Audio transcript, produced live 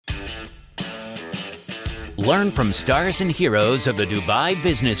Learn from stars and heroes of the Dubai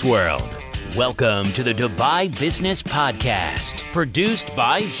business world. Welcome to the Dubai Business Podcast, produced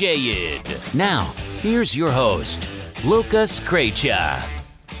by Jayed. Now, here's your host, Lucas Krejcia.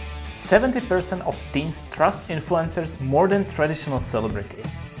 70% of teens trust influencers more than traditional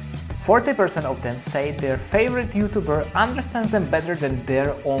celebrities. 40% of them say their favorite YouTuber understands them better than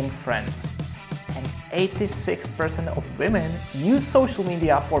their own friends. And 86% of women use social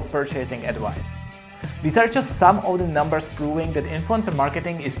media for purchasing advice. These are just some of the numbers proving that influencer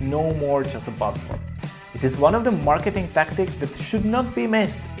marketing is no more just a buzzword. It is one of the marketing tactics that should not be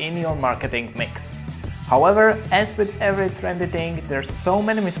missed in your marketing mix. However, as with every trendy thing, there's so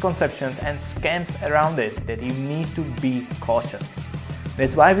many misconceptions and scams around it that you need to be cautious.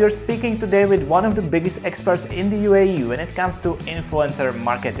 That's why we are speaking today with one of the biggest experts in the UAE when it comes to influencer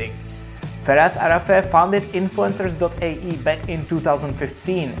marketing. Feras Arafeh founded Influencers.ae back in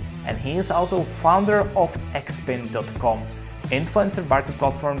 2015, and he is also founder of Xpin.com, influencer marketing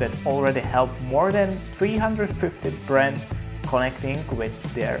platform that already helped more than 350 brands connecting with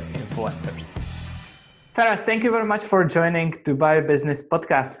their influencers. Feras, thank you very much for joining Dubai Business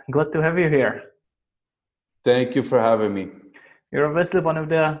Podcast. Glad to have you here. Thank you for having me. You're obviously one of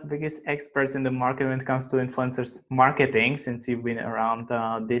the biggest experts in the market when it comes to influencers marketing, since you've been around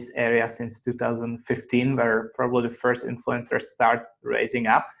this area since 2015, where probably the first influencers start raising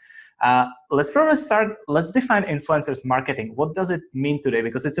up. Let's define influencers marketing. What does it mean today?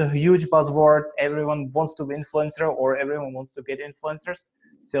 Because it's a huge buzzword. Everyone wants to be influencer or everyone wants to get influencers.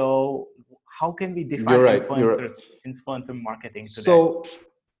 So how can we define influencer marketing today?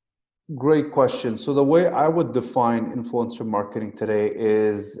 Great question. So the way I would define influencer marketing today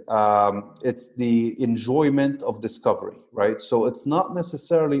is it's the enjoyment of discovery, right? So it's not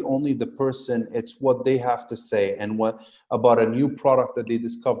necessarily only the person, it's what they have to say and what about a new product that they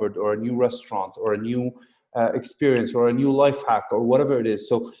discovered or a new restaurant or a new experience or a new life hack or whatever it is.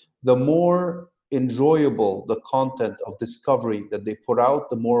 So the more enjoyable the content of discovery that they put out,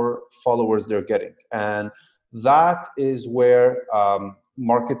 the more followers they're getting. And that is where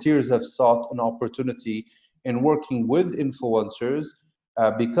marketeers have sought an opportunity in working with influencers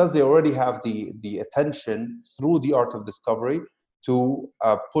because they already have the attention through the art of discovery to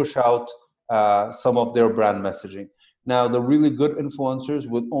push out some of their brand messaging. Now, the really good influencers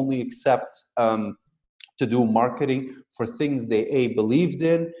would only accept to do marketing for things they A, believed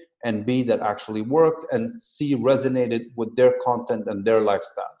in, and B, that actually worked, and C, resonated with their content and their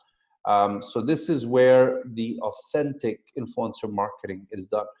lifestyle. So this is where the authentic influencer marketing is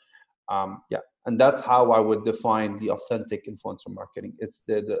done. And that's how I would define the authentic influencer marketing. It's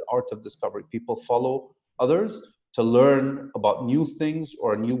the art of discovery. People follow others to learn about new things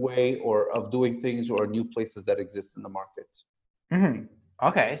or a new way or of doing things or new places that exist in the market. Mm-hmm.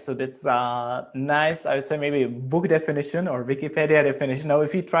 Okay, so that's nice, I would say maybe book definition or Wikipedia definition. Now,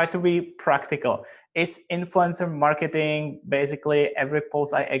 if you try to be practical, is influencer marketing basically every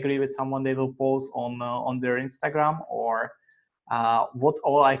post I agree with someone they will post on their Instagram, or what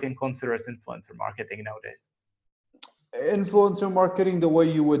all I can consider as influencer marketing nowadays? Influencer marketing, the way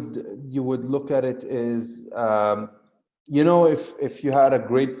you would look at it is, if you had a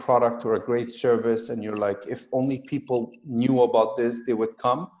great product or a great service and you're like, if only people knew about this, they would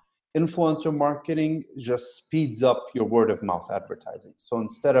come. Influencer marketing just speeds up your word of mouth advertising. So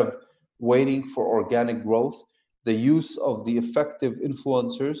instead of waiting for organic growth, the use of the effective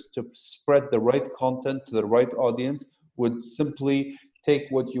influencers to spread the right content to the right audience would simply take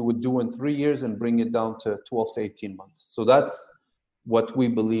what you would do in 3 years and bring it down to 12 to 18 months. So that's what we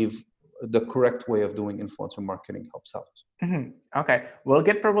believe the correct way of doing influencer marketing helps out. Mm-hmm. Okay, we'll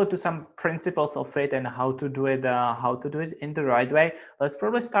get probably to some principles of it and how to do it in the right way. Let's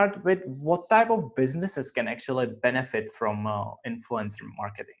probably start with what type of businesses can actually benefit from influencer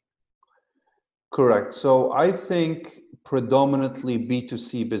marketing. Correct. So I think predominantly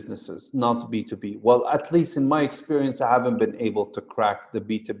B2C businesses, not B2B. Well, at least in my experience, I haven't been able to crack the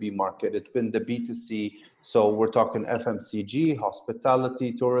B2B market. It's been the B2C. So we're talking FMCG,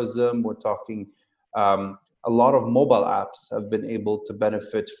 hospitality, tourism. We're talking a lot of mobile apps have been able to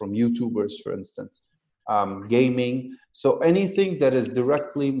benefit from YouTubers, for instance, gaming. So anything that is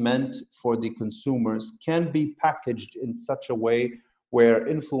directly meant for the consumers can be packaged in such a way where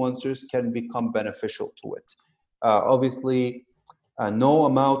influencers can become beneficial to it. Obviously, no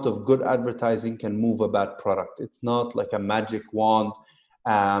amount of good advertising can move a bad product. It's not like a magic wand.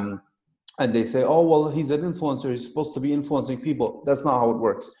 And they say, oh, well, he's an influencer. He's supposed to be influencing people. That's not how it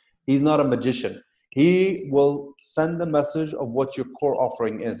works. He's not a magician. He will send the message of what your core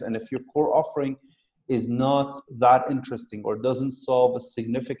offering is. And if your core offering is not that interesting or doesn't solve a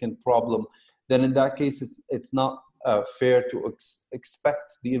significant problem, then in that case, it's not fair to expect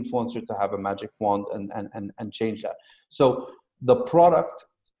the influencer to have a magic wand and change that. So the product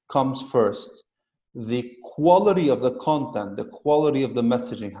comes first. The quality of the content, the quality of the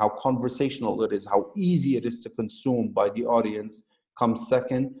messaging, how conversational it is, how easy it is to consume by the audience comes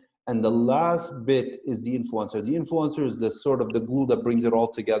second. And the last bit is the influencer. The influencer is the sort of the glue that brings it all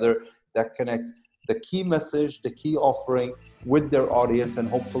together, that connects the key message, the key offering with their audience, and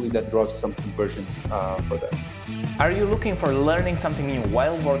hopefully that drives some conversions for them. Are you looking for learning something new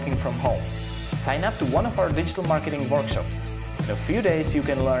while working from home? Sign up to one of our digital marketing workshops. In a few days, you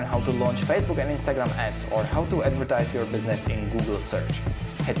can learn how to launch Facebook and Instagram ads or how to advertise your business in Google search.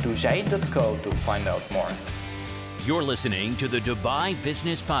 Head to jayed.co to find out more. You're listening to the Dubai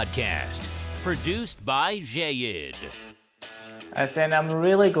Business Podcast, produced by Jayed. And I'm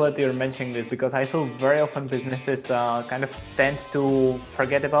really glad you're mentioning this, because I feel very often businesses kind of tend to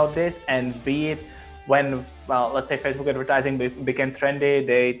forget about this, and be it when, let's say Facebook advertising became trendy,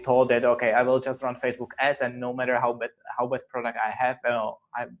 they thought that, okay, I will just run Facebook ads, and no matter how bad product I have,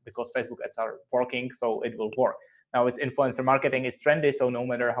 because Facebook ads are working, so it will work. Now it's influencer marketing is trendy, so no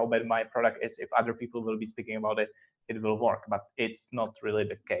matter how bad my product is, if other people will be speaking about it, it will work. But it's not really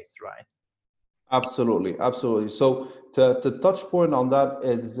the case, right? Absolutely, absolutely. So to touch point on that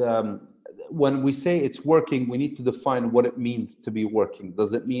is when we say it's working, we need to define what it means to be working.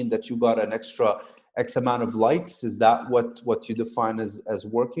 Does it mean that you got an extra X amount of likes? Is that what you define as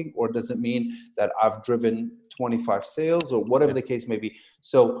working? Or does it mean that I've driven 25 sales, or whatever the case may be?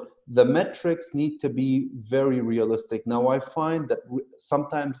 So the metrics need to be very realistic. Now, I find that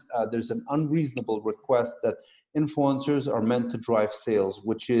sometimes there's an unreasonable request that influencers are meant to drive sales,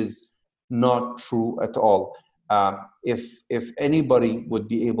 which is not true at all. If anybody would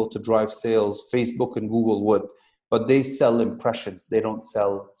be able to drive sales, Facebook and Google would. But they sell impressions. They don't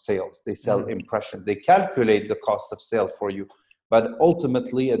sell sales. They sell impressions. They calculate the cost of sale for you. But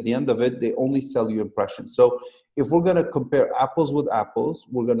ultimately, at the end of it, they only sell you impressions. So if we're going to compare apples with apples,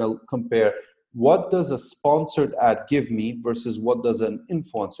 we're going to compare what does a sponsored ad give me versus what does an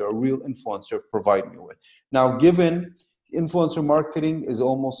influencer, a real influencer, provide me with. Now, given influencer marketing is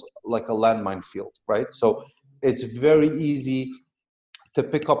almost like a landmine field, right? So it's very easy to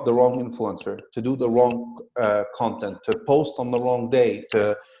pick up the wrong influencer, to do the wrong content, to post on the wrong day,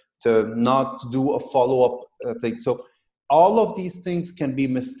 to not do a follow-up thing. So all of these things can be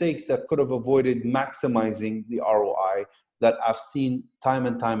mistakes that could have avoided maximizing the ROI that I've seen time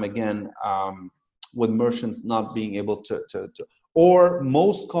and time again with merchants not being able to. Or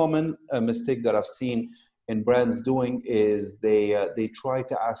most common mistake that I've seen in brands doing is they try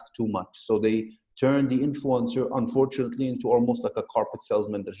to ask too much. So they turn the influencer, unfortunately, into almost like a carpet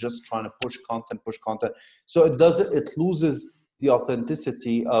salesman that's just trying to push content. So it loses the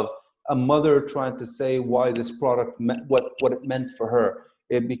authenticity of a mother trying to say why this product meant what it meant for her.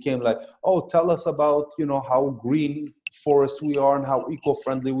 It became like, oh, tell us about, how green forest we are and how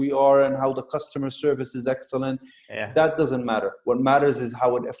eco-friendly we are and how the customer service is excellent. Yeah. That doesn't matter. What matters is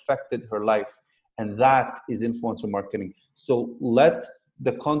how it affected her life. And that is influencer marketing. So let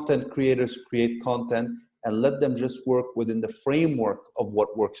the content creators create content and let them just work within the framework of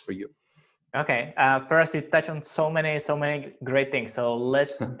what works for you. Okay. First, you touch on so many great things. So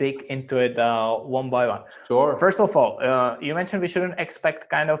let's dig into it one by one. Sure. First of all, you mentioned we shouldn't expect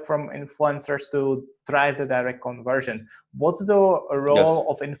kind of from influencers to drive the direct conversions. What's the role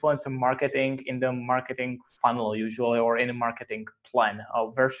of influencer marketing in the marketing funnel usually, or in a marketing plan?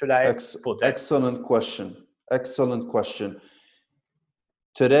 Where should I put it? Excellent question.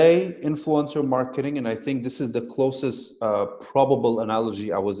 Today, influencer marketing, and I think this is the closest probable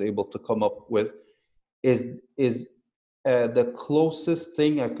analogy I was able to come up with, is the closest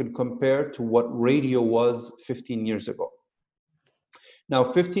thing I could compare to what radio was 15 years ago. Now,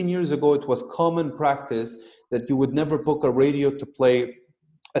 15 years ago, it was common practice that you would never book a radio to play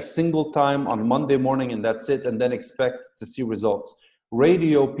a single time on Monday morning and that's it, and then expect to see results.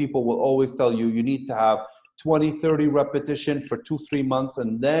 Radio people will always tell you need to have 20, 30 repetition for 2-3 months,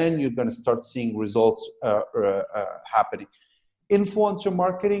 and then you're going to start seeing results happening. Influencer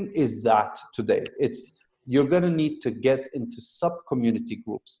marketing is that today. You're going to need to get into sub-community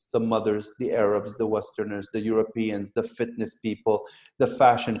groups, the mothers, the Arabs, the Westerners, the Europeans, the fitness people, the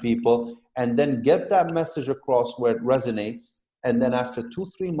fashion people, and then get that message across where it resonates. And then after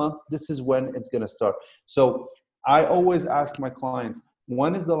 2-3 months, this is when it's going to start. So I always ask my clients,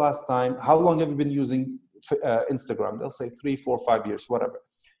 when is the last time, how long have you been using Instagram? They'll say 3, 4, 5 years, whatever.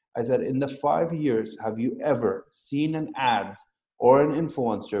 I said, in the 5 years, have you ever seen an ad or an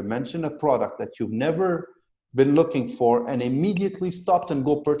influencer mention a product that you've never been looking for and immediately stopped and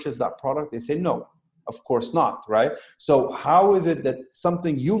go purchase that product? They say, no, of course not, right? So how is it that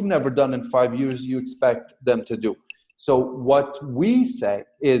something you've never done in 5 years, you expect them to do? So what we say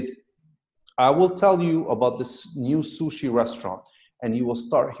is, I will tell you about this new sushi restaurant, and you will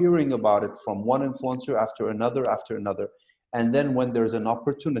start hearing about it from one influencer after another, after another. And then when there's an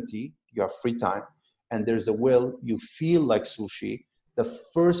opportunity, you have free time, and there's a will, you feel like sushi, the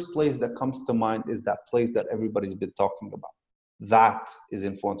first place that comes to mind is that place that everybody's been talking about. That is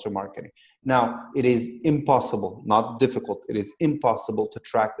influencer marketing. Now, it is impossible, not difficult, it is impossible to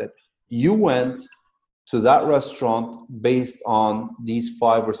track that you went to that restaurant based on these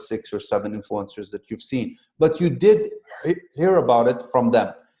 5 or 6 or 7 influencers that you've seen, but you did hear about it from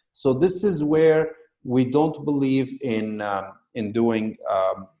them. So this is where we don't believe in doing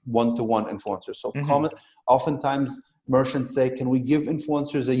one-to-one influencers. So oftentimes merchants say, can we give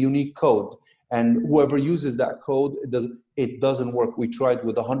influencers a unique code? And whoever uses that code, it doesn't work. We tried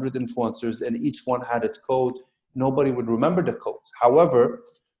with 100 influencers and each one had its code. Nobody would remember the codes. However,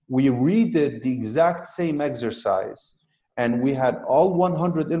 we redid the exact same exercise and we had all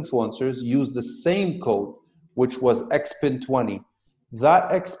 100 influencers use the same code, which was XPIN20. That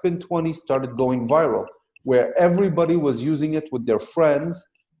XPIN20 started going viral, where everybody was using it with their friends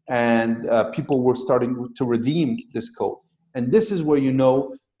and people were starting to redeem this code. And this is where you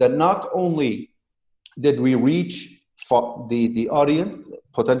know that not only did we reach the audience,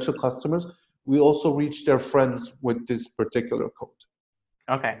 potential customers, we also reached their friends with this particular code.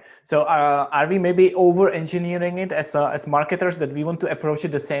 Okay, so are we maybe over-engineering it as marketers, that we want to approach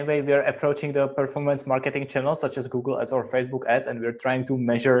it the same way we're approaching the performance marketing channels such as Google Ads or Facebook Ads, and we're trying to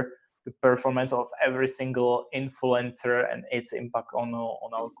measure the performance of every single influencer and its impact on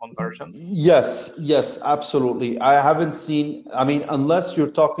our conversions? Yes, absolutely. I haven't seen, unless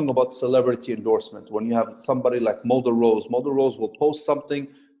you're talking about celebrity endorsement, when you have somebody like Mulder Rose will post something,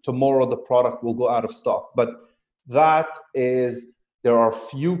 tomorrow the product will go out of stock. But there are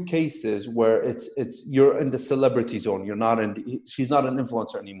few cases where you're in the celebrity zone. She's not an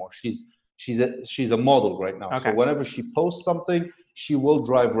influencer anymore. She's a model right now. Okay. So whenever she posts something, she will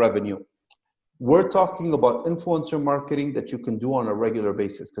drive revenue. We're talking about influencer marketing that you can do on a regular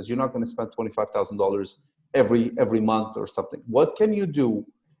basis, because you're not going to spend $25,000 every month or something. What can you do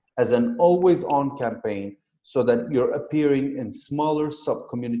as an always on campaign so that you're appearing in smaller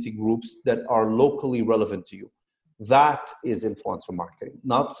sub-community groups that are locally relevant to you? That is influencer marketing,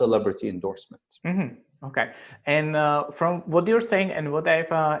 not celebrity endorsement. Mm-hmm. Okay. And from what you're saying and what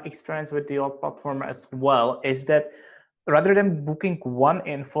I've experienced with your platform as well, is that rather than booking one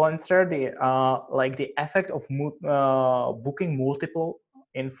influencer, the effect of booking multiple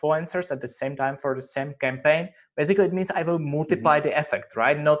influencers at the same time for the same campaign, basically it means I will multiply the effect,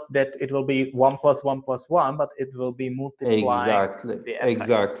 right? Not that it will be 1 + 1 + 1, but it will be multiplying the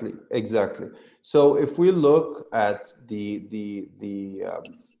effect. Exactly. So if we look at the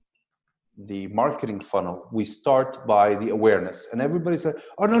marketing funnel, we start by the awareness, and everybody said,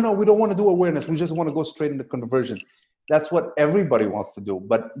 oh no, we don't want to do awareness, we just want to go straight into conversions. That's what everybody wants to do,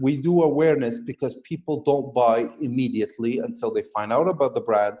 but we do awareness because people don't buy immediately until they find out about the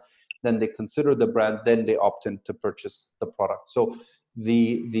brand, then they consider the brand, then they opt in to purchase the product. So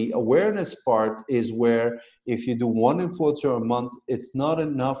the awareness part is where if you do one influencer a month, it's not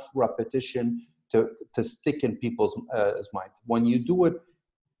enough repetition to stick in people's mind. When you do it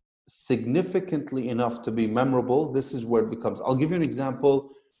significantly enough to be memorable, this is where it becomes. I'll give you an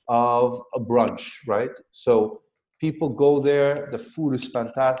example of a brunch, right? So people go there, the food is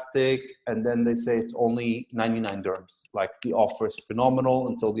fantastic, and then they say it's only 99 dirhams. Like the offer is phenomenal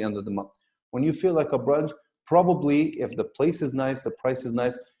until the end of the month. When you feel like a brunch, probably if the place is nice, the price is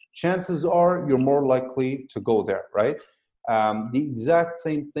nice, chances are you're more likely to go there, right? The exact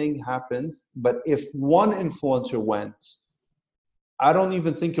same thing happens, but if one influencer went, I don't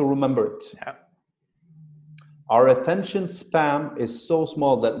even think you'll remember it. Yeah. Our attention span is so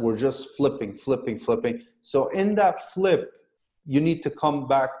small that we're just flipping. So in that flip, you need to come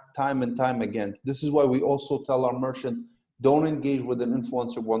back time and time again. This is why we also tell our merchants, don't engage with an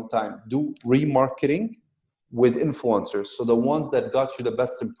influencer one time. Do remarketing with influencers. So the ones that got you the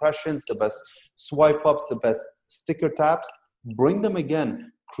best impressions, the best swipe ups, the best sticker taps, bring them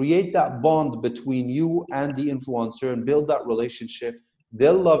again. Create that bond between you and the influencer and build that relationship.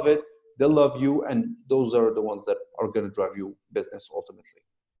 They'll love it. They'll love you, and those are the ones that are going to drive you business ultimately.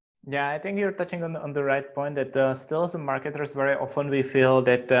 Yeah, I think you're touching on the right point, that still as a marketers, very often we feel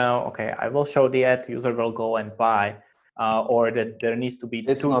that, okay, I will show the ad, user will go and buy. or that there needs to be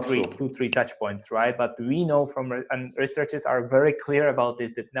It's not true. two, three touch points, right? But we know and researchers are very clear about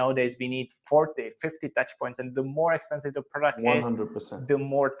this, that nowadays we need 40, 50 touch points, and the more expensive the product 100%. is, the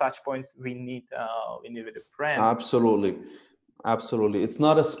more touch points we need with the brand. Absolutely. It's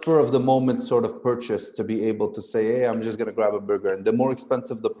not a spur of the moment sort of purchase to be able to say, hey, I'm just going to grab a burger. And the more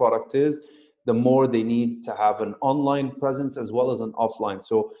expensive the product is, the more they need to have an online presence as well as an offline.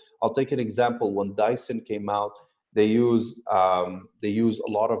 So I'll take an example. When Dyson came out, they use a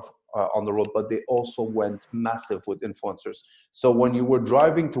lot of on the road, but they also went massive with influencers. So when you were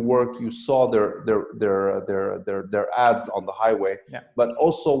driving to work, you saw their ads on the highway. Yeah. But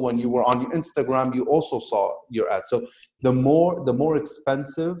also when you were on your Instagram, you also saw your ads. So the more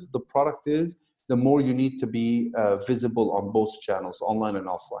expensive the product is, the more you need to be visible on both channels, online and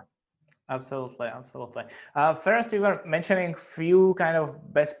offline. Absolutely. First, you were mentioning few kind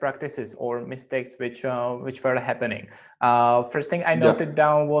of best practices or mistakes which were happening. First thing I noted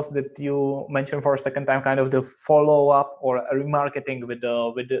down was that you mentioned for a second time kind of the follow up or remarketing with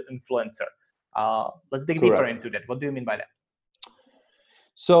the influencer. Let's dig deeper into that. What do you mean by that?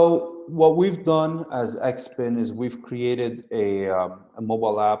 So what we've done as Xpin is we've created a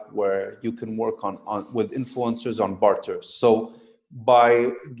mobile app where you can work on with influencers on barter. So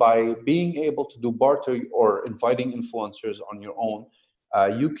by being able to do barter or inviting influencers on your own,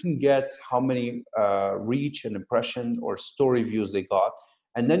 you can get how many reach and impression or story views they got.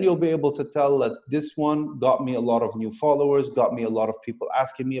 And then you'll be able to tell that this one got me a lot of new followers, got me a lot of people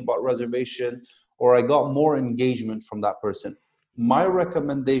asking me about reservation, or I got more engagement from that person. My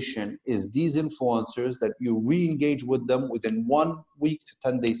recommendation is these influencers that you re-engage with them within 1 week to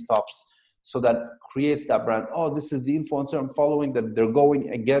 10 days tops. So that creates that brand. Oh, this is the influencer I'm following, that they're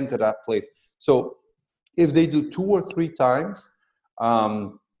going again to that place. So if they do 2 or 3 times,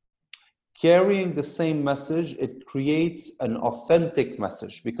 carrying the same message, it creates an authentic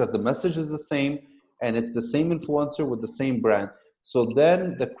message because the message is the same and it's the same influencer with the same brand. So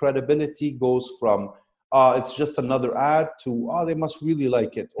then the credibility goes from, it's just another ad to, they must really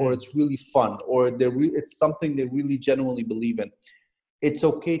like it, or it's really fun, or it's something they really genuinely believe in. It's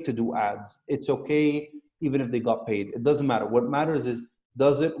okay to do ads. It's okay even if they got paid. It doesn't matter. What matters is,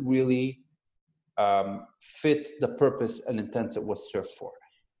 does it really fit the purpose and intent it was served for?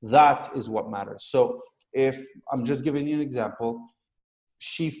 That is what matters. So if I'm just giving you an example,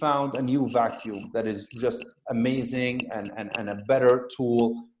 she found a new vacuum that is just amazing and a better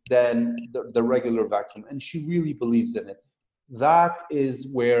tool than the regular vacuum, and she really believes in it. That is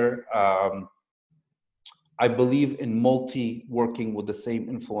where I believe in working with the same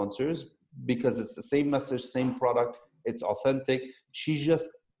influencers, because it's the same message, same product, it's authentic. She's just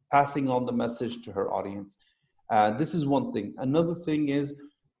passing on the message to her audience. This is one thing. Another thing is,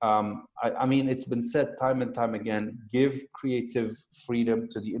 I mean, it's been said time and time again, give creative freedom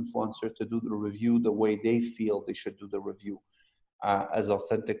to the influencer to do the review the way they feel they should do the review, as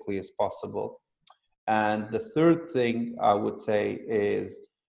authentically as possible. And the third thing I would say is,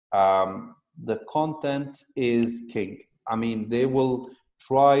 the content is king. I mean, they will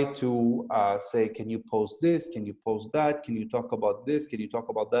try to say, can you post this? Can you post that? Can you talk about this? Can you talk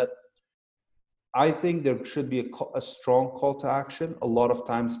about that? I think there should be a strong call to action. A lot of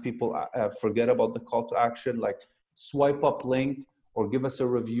times people forget about the call to action, like swipe up link or give us a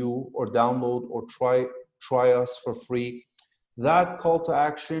review or download or try us for free. That call to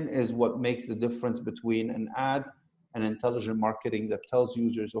action is what makes the difference between an ad and intelligent marketing that tells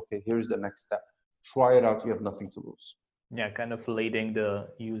users, okay, here's the next step. Try it out. You have nothing to lose. Yeah, kind of leading the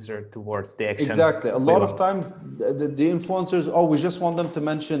user towards the action. Exactly. A lot of times the influencers, we just want them to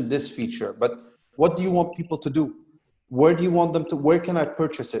mention this feature. But what do you want people to do? Where do you want them to, where can I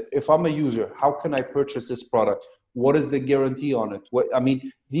purchase it? If I'm a user, how can I purchase this product? What is the guarantee on it?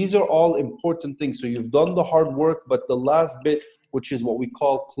 These are all important things. So you've done the hard work, but the last bit, which is what we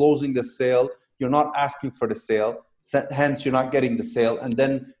call closing the sale, you're not asking for the sale. Hence, you're not getting the sale. And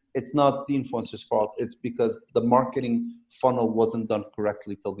then it's not the influencer's fault. It's because the marketing funnel wasn't done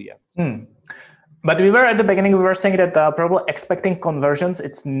correctly till the end. But we were at the beginning, we were saying that probably expecting conversions,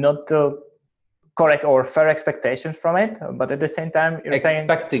 it's not correct or fair expectations from it. But at the same time, you're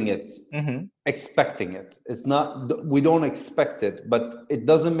expecting it. Mm-hmm. Expecting it. It's not, we don't expect it, but it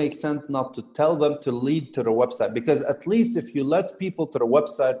doesn't make sense not to tell them to lead to the website, because at least if you let people to the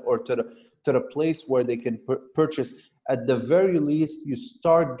website or to the place where they can purchase, at the very least, you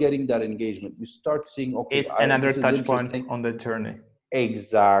start getting that engagement. You start seeing, okay, it's another touch point on the journey.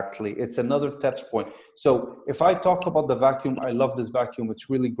 Exactly. It's another touch point. So if I talk about the vacuum, I love this vacuum. It's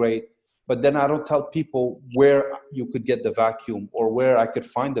really great. but then I don't tell people where you could get the vacuum or where I could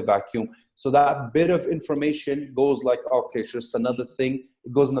find the vacuum. So that bit of information goes like, okay, it's just another thing.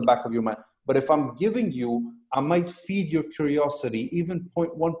 It goes in the back of your mind. But if I'm giving you, I might feed your curiosity, even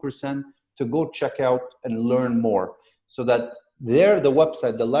 0.1%, to go check out and learn more. So that there, the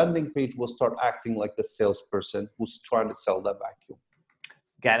website, the landing page will start acting like the salesperson who's trying to sell that vacuum.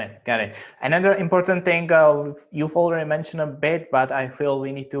 Got it. Another important thing you've already mentioned a bit, but I feel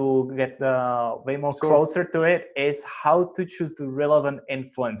we need to get way more closer to it, is how to choose the relevant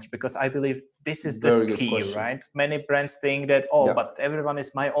influencer, because I believe this is the key, right? Many brands think that, but everyone is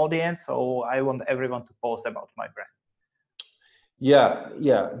my audience, so I want everyone to post about my brand.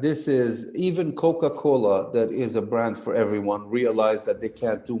 Yeah. This is, even Coca-Cola, that is a brand for everyone, realize that they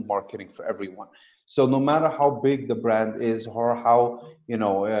can't do marketing for everyone. So no matter how big the brand is, or how,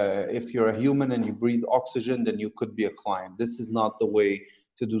 if you're a human and you breathe oxygen, then you could be a client. This is not the way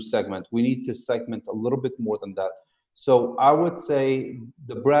to do segment. We need to segment a little bit more than that. So I would say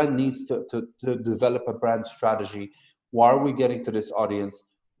the brand needs to develop a brand strategy. Why are we getting to this audience?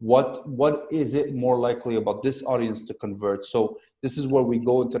 What is it more likely about this audience to convert? So this is where we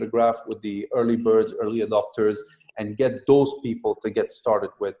go into the graph with the early birds, early adopters, and get those people to get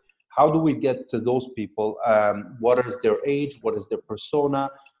started with. How do we get to those people? What is their age? What is their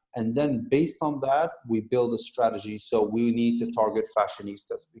persona? And then based on that, we build a strategy. So we need to target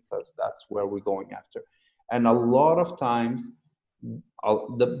fashionistas because that's where we're going after. And a lot of times,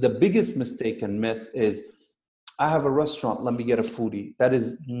 the biggest mistake and myth is, I have a restaurant, let me get a foodie. That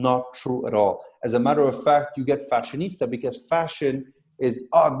is not true at all. As a matter of fact, you get fashionista because fashion is,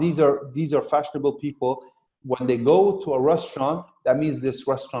 these are fashionable people. When they go to a restaurant, that means this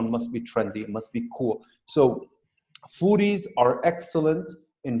restaurant must be trendy, it must be cool. So foodies are excellent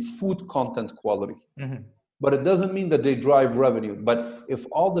in food content quality. Mm-hmm. But it doesn't mean that they drive revenue. But if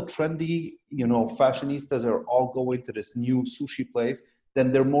all the trendy, fashionistas are all going to this new sushi place,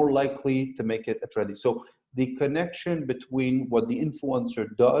 then they're more likely to make it a trendy. So the connection between what the influencer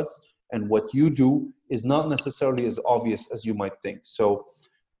does and what you do is not necessarily as obvious as you might think. So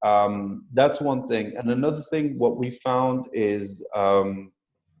that's one thing. And another thing, what we found is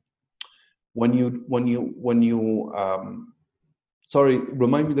when you sorry,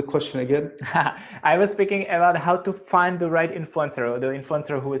 remind me the question again. I was speaking about how to find the right influencer, or the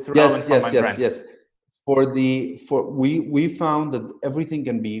influencer who is relevant for my brand. Yes. We found that everything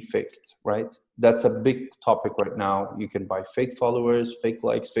can be faked, right? That's a big topic right now. You can buy fake followers, fake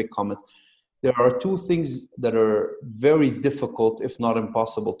likes, fake comments. There are two things that are very difficult, if not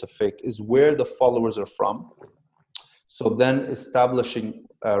impossible, to fake, is where the followers are from. So then establishing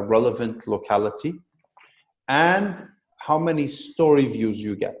a relevant locality and how many story views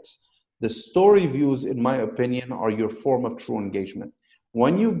you get. The story views, in my opinion, are your form of true engagement.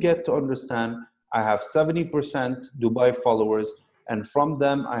 When you get to understand, I have 70% Dubai followers, and from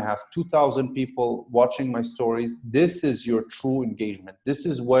them, I have 2,000 people watching my stories. This is your true engagement. This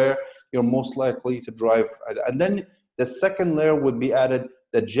is where you're most likely to drive. And then the second layer would be added,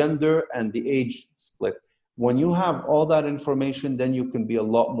 the gender and the age split. When you have all that information, then you can be a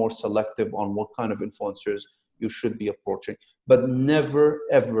lot more selective on what kind of influencers you should be approaching. But never,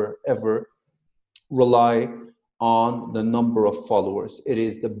 ever, ever rely on the number of followers. It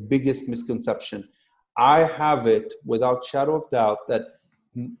is the biggest misconception. I have it without shadow of doubt that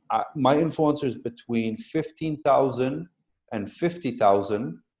my influencers between 15,000 and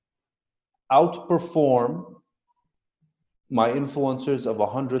 50,000 outperform my influencers of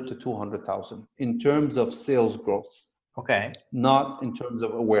 100 to 200,000 in terms of sales growth. Okay. Not in terms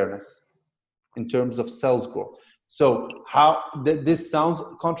of awareness, in terms of sales growth. So how this sounds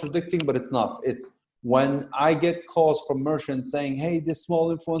contradicting, but it's not. It's when I get calls from merchants saying, hey, this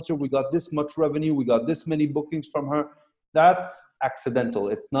small influencer, we got this much revenue, we got this many bookings from her. That's accidental.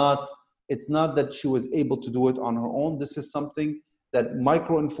 It's not that she was able to do it on her own. This is something that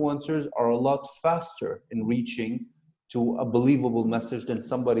micro influencers are a lot faster in reaching to a believable message than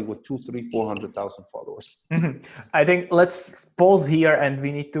somebody with 200,000, 300,000, 400,000 followers. Mm-hmm. I think let's pause here, and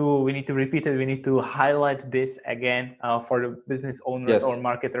we need to repeat it. We need to highlight this again for the business owners or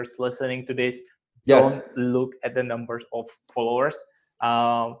marketers listening to this. Don't look at the numbers of followers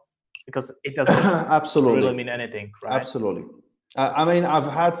because it doesn't really mean anything, right? Absolutely. I mean,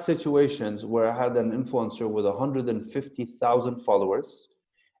 I've had situations where I had an influencer with 150,000 followers,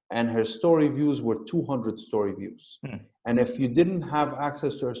 and her story views were 200 story views. And if you didn't have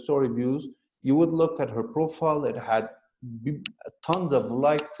access to her story views, you would look at her profile. It had tons of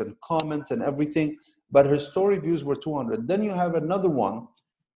likes and comments and everything, but her story views were 200. Then you have another one,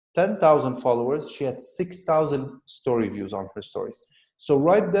 10,000 followers. She had 6,000 story views on her stories. So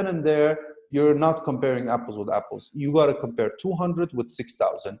right then and there, you're not comparing apples with apples. You got to compare 200 with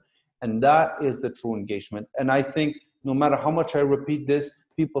 6,000. And that is the true engagement. And I think no matter how much I repeat this,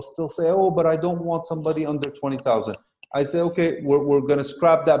 people still say, oh, but I don't want somebody under 20,000. I say, okay, we're going to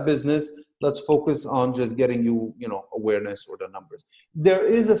scrap that business. Let's focus on just getting you, awareness or the numbers. There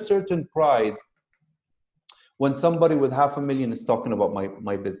is a certain pride when somebody with 500,000 is talking about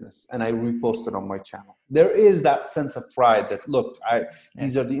my business and I repost it on my channel. There is that sense of pride that, look,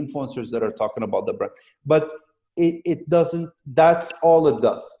 these are the influencers that are talking about the brand. But it doesn't, that's all it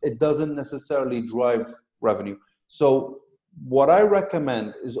does. It doesn't necessarily drive revenue. So what I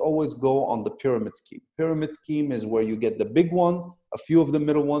recommend is always go on the pyramid scheme. Pyramid scheme is where you get the big ones, a few of the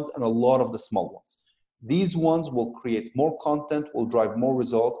middle ones, and a lot of the small ones. These ones will create more content, will drive more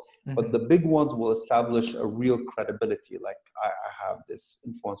results, but the big ones will establish a real credibility. Like I have this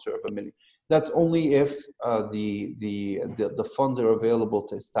influencer of 1 million. That's only if the funds are available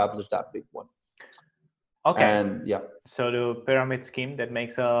to establish that big one. Okay. And yeah. So the pyramid scheme, that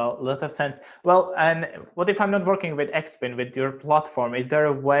makes a lot of sense. Well, and what if I'm not working with Xpin, with your platform? Is there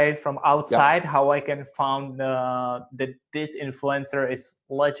a way from outside how I can find that this influencer is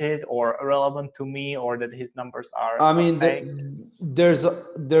legit or relevant to me, or that his numbers are fake? There's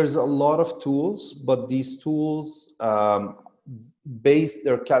a lot of tools, but these tools base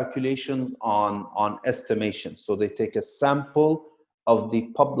their calculations on estimation. So they take a sample of the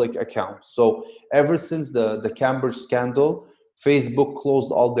public accounts. So ever since the Cambridge scandal, Facebook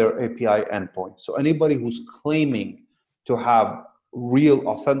closed all their API endpoints. So anybody who's claiming to have real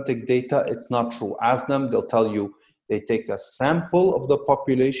authentic data, it's not true. Ask them, they'll tell you they take a sample of the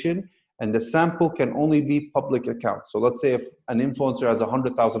population, and the sample can only be public accounts. So let's say if an influencer has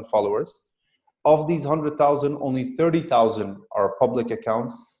 100,000 followers, of these 100,000, only 30,000 are public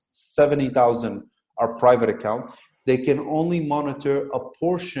accounts, 70,000 are private accounts. They can only monitor a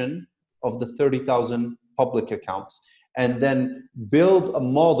portion of the 30,000 public accounts and then build a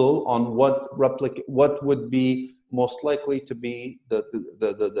model on what would be most likely to be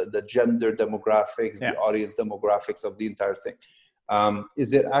the gender demographics, the audience demographics of the entire thing.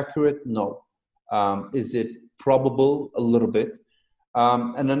 Is it accurate? No. Is it probable? A little bit.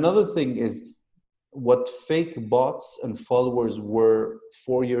 And another thing is, what fake bots and followers were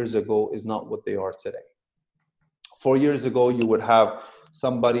 4 years ago is not what they are today. 4 years ago, you would have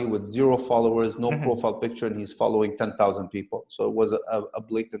somebody with 0 followers, no profile picture, and he's following 10,000 people. So it was a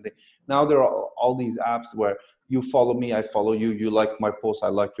blatant thing. Now there are all these apps where you follow me, I follow you, you like my post, I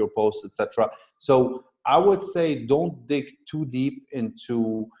like your post, etc. So I would say don't dig too deep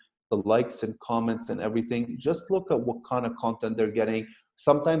into the likes and comments and everything. Just look at what kind of content they're getting.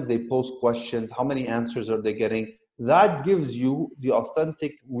 Sometimes they post questions. How many answers are they getting? That gives you the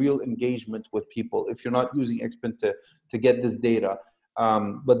authentic, real engagement with people if you're not using Xpin to get this data.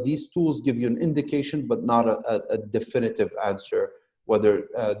 But these tools give you an indication, but not a definitive answer whether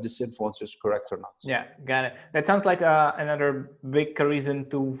this influencer is correct or not. Yeah, got it. That sounds like another big reason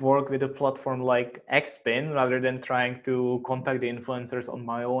to work with a platform like Xpin rather than trying to contact the influencers on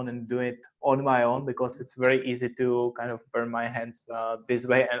my own and do it on my own, because it's very easy to kind of burn my hands this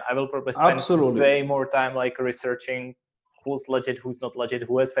way. And I will probably spend way more time like researching who's legit, who's not legit,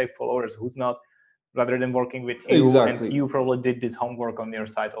 who has fake followers, who's not, rather than working with you. Exactly. And you probably did this homework on your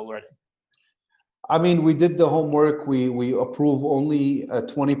side already. I mean, we did the homework. We approve only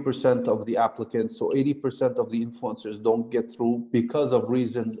 20% of the applicants. So 80% of the influencers don't get through because of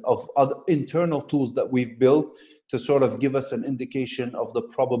reasons of other internal tools that we've built to sort of give us an indication of the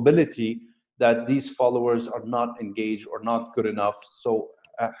probability that these followers are not engaged or not good enough. So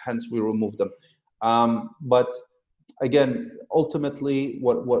hence we remove them. But again, ultimately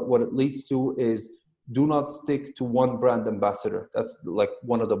what it leads to is, do not stick to one brand ambassador. That's like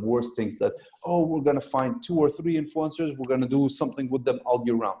one of the worst things, that, oh, we're going to find 2 or 3 influencers. We're going to do something with them all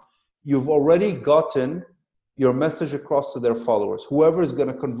year round. You've already gotten your message across to their followers. Whoever is going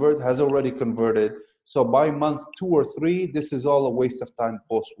to convert has already converted. So by month 2 or 3, this is all a waste of time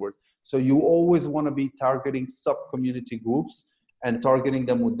postward. So you always want to be targeting sub-community groups and targeting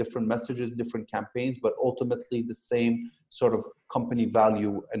them with different messages, different campaigns, but ultimately the same sort of company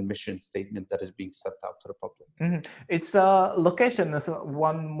value and mission statement that is being sent out to the public. It's location is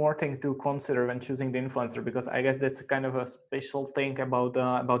one more thing to consider when choosing the influencer, because I guess that's kind of a special thing about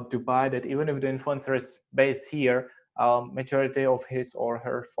Dubai, that even if the influencer is based here, majority of his or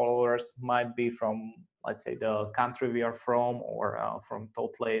her followers might be from, let's say, the country we are from, or from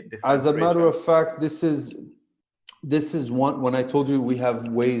totally different As a matter region. of fact, this is one, when I told you we have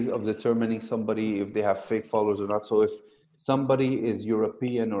ways of determining somebody if they have fake followers or not. So if somebody is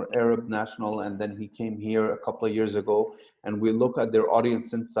European or Arab national, and then he came here a couple of years ago, and we look at their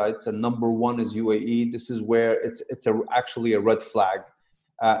audience insights, and number one is UAE. This is where it's actually a red flag.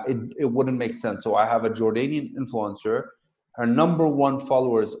 It wouldn't make sense. So I have a Jordanian influencer. Her number one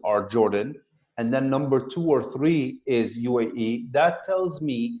followers are Jordan, and then number 2 or 3 is UAE. That tells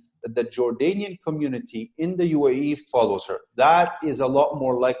me that the Jordanian community in the UAE follows her. That is a lot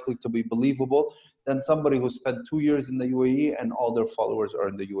more likely to be believable than somebody who spent 2 years in the UAE and all their followers are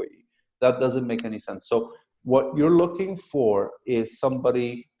in the UAE. That doesn't make any sense. So what you're looking for is somebody,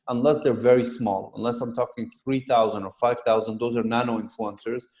 unless they're very small, unless I'm talking 3,000 or 5,000, those are nano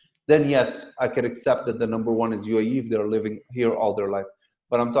influencers, then yes, I could accept that the number one is UAE if they're living here all their life.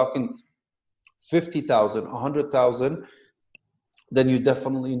 But I'm talking 50,000, 100,000, then you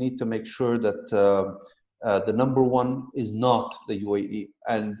definitely need to make sure that the number one is not the UAE.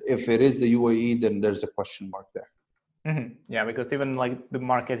 And if it is the UAE, then there's a question mark there. Mm-hmm. Yeah, because even like the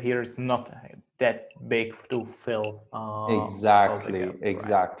market here is not that big to fill. Exactly.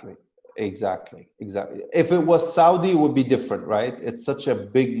 If it was Saudi, it would be different, right? It's such a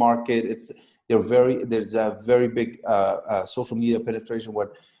big market. There's a very big social media penetration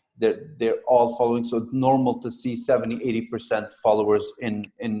where they're all following. So it's normal to see 70-80% followers in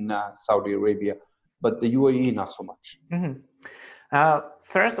Saudi Arabia, but the UAE not so much. Mm-hmm.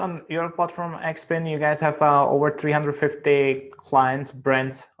 First, on your platform, Xpin, you guys have over 350 clients,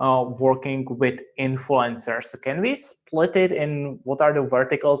 brands working with influencers. So can we split it in what are the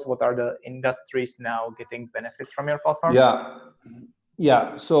verticals, what are the industries now getting benefits from your platform?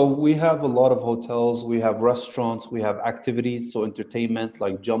 Yeah. So we have a lot of hotels, we have restaurants, we have activities, so entertainment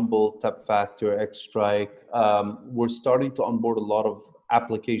like Jumble, Tap Factor, X-Strike. We're starting to onboard a lot of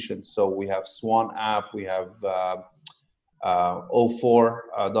applications. So we have Swan app, we have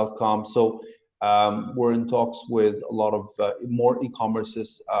O4.com. So we're in talks with a lot of more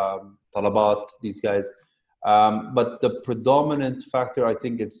e-commerces, Talabat, these guys. But the predominant factor, I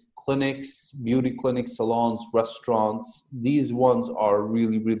think, it's clinics, beauty clinics, salons, restaurants. These ones are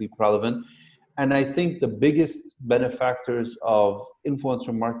really, really relevant. And I think the biggest benefactors of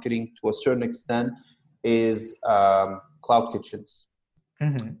influencer marketing to a certain extent is cloud kitchens.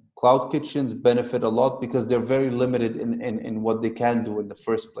 Mm-hmm. Cloud kitchens benefit a lot because they're very limited in what they can do in the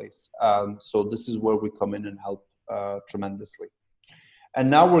first place. So this is where we come in and help tremendously. And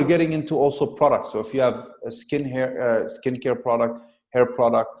now we're getting into also products. So if you have a skincare product, hair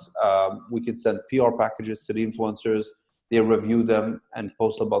product, we can send PR packages to the influencers. They review them and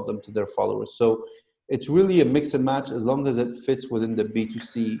post about them to their followers. So it's really a mix and match. As long as it fits within the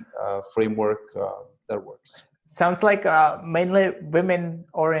B2C framework, that works. Sounds like mainly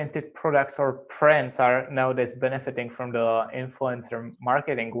women-oriented products or brands are nowadays benefiting from the influencer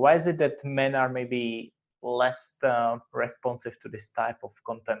marketing. Why is it that men are maybe less responsive to this type of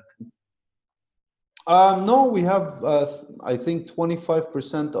content? No, we have, I think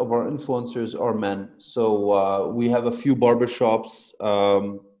 25% of our influencers are men. So we have a few barbershops.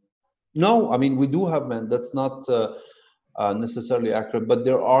 No, I mean, we do have men. That's not necessarily accurate, but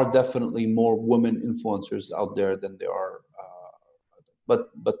there are definitely more women influencers out there than there are.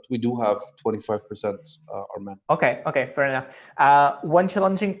 But we do have 25% are men. Okay, fair enough. One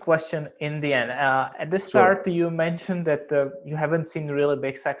challenging question in the end. At the start, you mentioned that you haven't seen really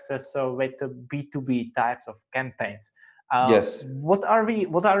big success with the B2B types of campaigns. Yes. What are we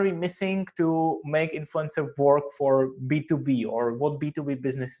missing to make influencer work for B2B, or what B2B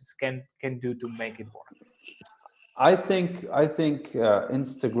businesses can do to make it work? I think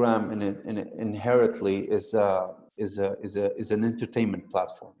Instagram inherently is an entertainment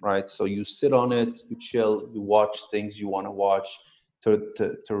platform, right? So you sit on it, you chill, you watch things you want to watch to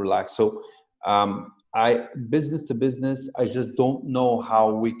relax. So business to business, I just don't know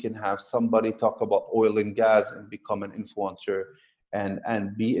how we can have somebody talk about oil and gas and become an influencer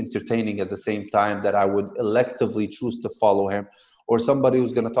and be entertaining at the same time that I would electively choose to follow him, or somebody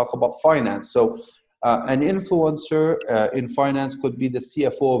who's going to talk about finance. So an influencer in finance could be the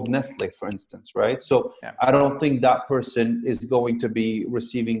CFO of Nestle, for instance, right? So yeah. I don't think that person is going to be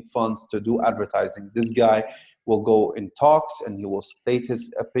receiving funds to do advertising. This guy will go in talks and he will state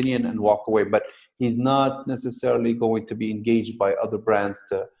his opinion and walk away, but he's not necessarily going to be engaged by other brands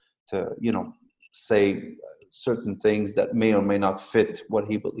to say certain things that may or may not fit what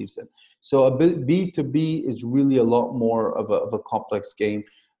he believes in. So a B2B is really a lot more of a complex game.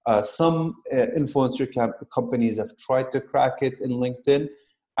 Some influencer companies have tried to crack it in LinkedIn.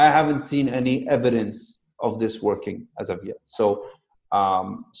 I haven't seen any evidence of this working as of yet. So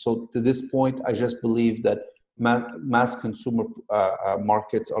to this point, I just believe that mass consumer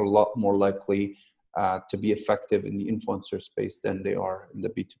markets are a lot more likely to be effective in the influencer space than they are in the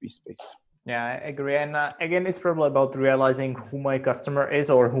B2B space. Yeah, I agree. And again, it's probably about realizing who my customer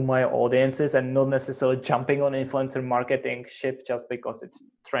is or who my audience is, and not necessarily jumping on influencer marketing ship just because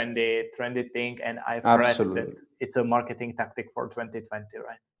it's trendy thing. And I've read that it's a marketing tactic for 2020,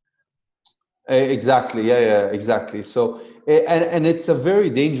 right? Exactly. Yeah, exactly. So, and it's a very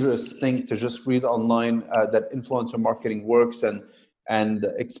dangerous thing to just read online that influencer marketing works and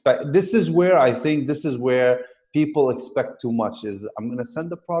expect. This is where people expect too much. Is I'm going to send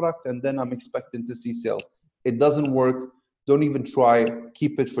the product and then I'm expecting to see sales. It doesn't work. Don't even try.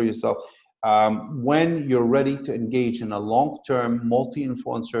 Keep it for yourself. When you're ready to engage in a long-term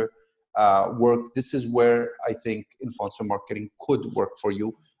multi-influencer work, this is where I think influencer marketing could work for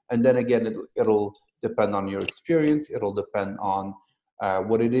you. And then again, it'll depend on your experience. It'll depend on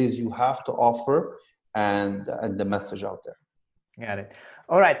what it is you have to offer and the message out there. Got it.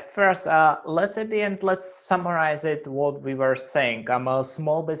 All right. First, let's summarize it. What we were saying. I'm a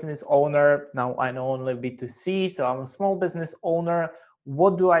small business owner. Now I know only B2C. So I'm a small business owner.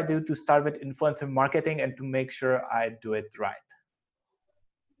 What do I do to start with influencer marketing and to make sure I do it right?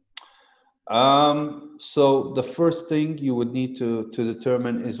 So the first thing you would need to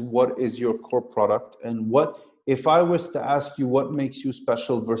determine is what is your core product, and what, if I was to ask you what makes you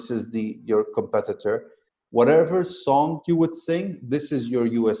special versus your competitor, whatever song you would sing, this is your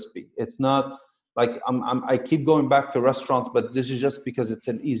USP. It's not like I keep going back to restaurants, but this is just because it's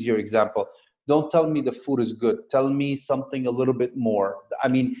an easier example. Don't tell me the food is good. Tell me something a little bit more. I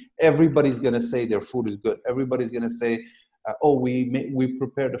mean, everybody's going to say their food is good. Everybody's going to say, we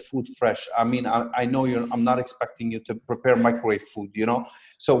prepare the food fresh. I mean, I know I'm not expecting you to prepare microwave food,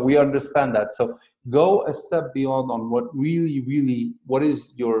 so we understand that. So go a step beyond on what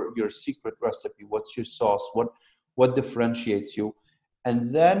is your secret recipe? What's your sauce? What differentiates you?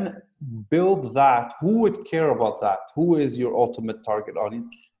 And then build that. Who would care about that? Who is your ultimate target audience?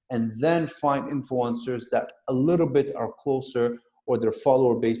 And then find influencers that a little bit are closer, or their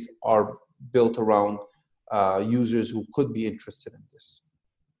follower base are built around users who could be interested in this.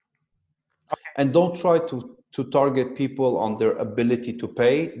 Okay. And don't try to target people on their ability to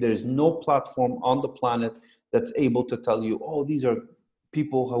pay. There's no platform on the planet that's able to tell you, these are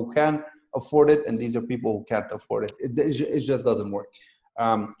people who can afford it and these are people who can't afford it. It just doesn't work.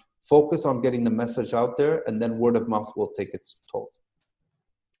 Focus on getting the message out there, and then word of mouth will take its toll.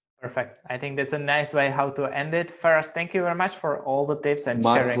 Perfect. I think that's a nice way how to end it. Faraz, thank you very much for all the tips and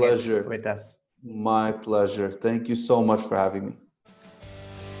sharing it with us. My pleasure. Thank you so much for having me.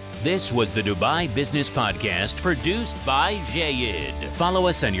 This was the Dubai Business Podcast, produced by Jayed. Follow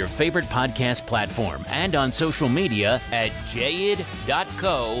us on your favorite podcast platform and on social media at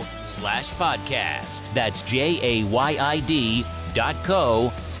jayid.co/podcast. That's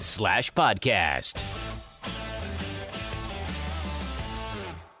JAYID.co/podcast.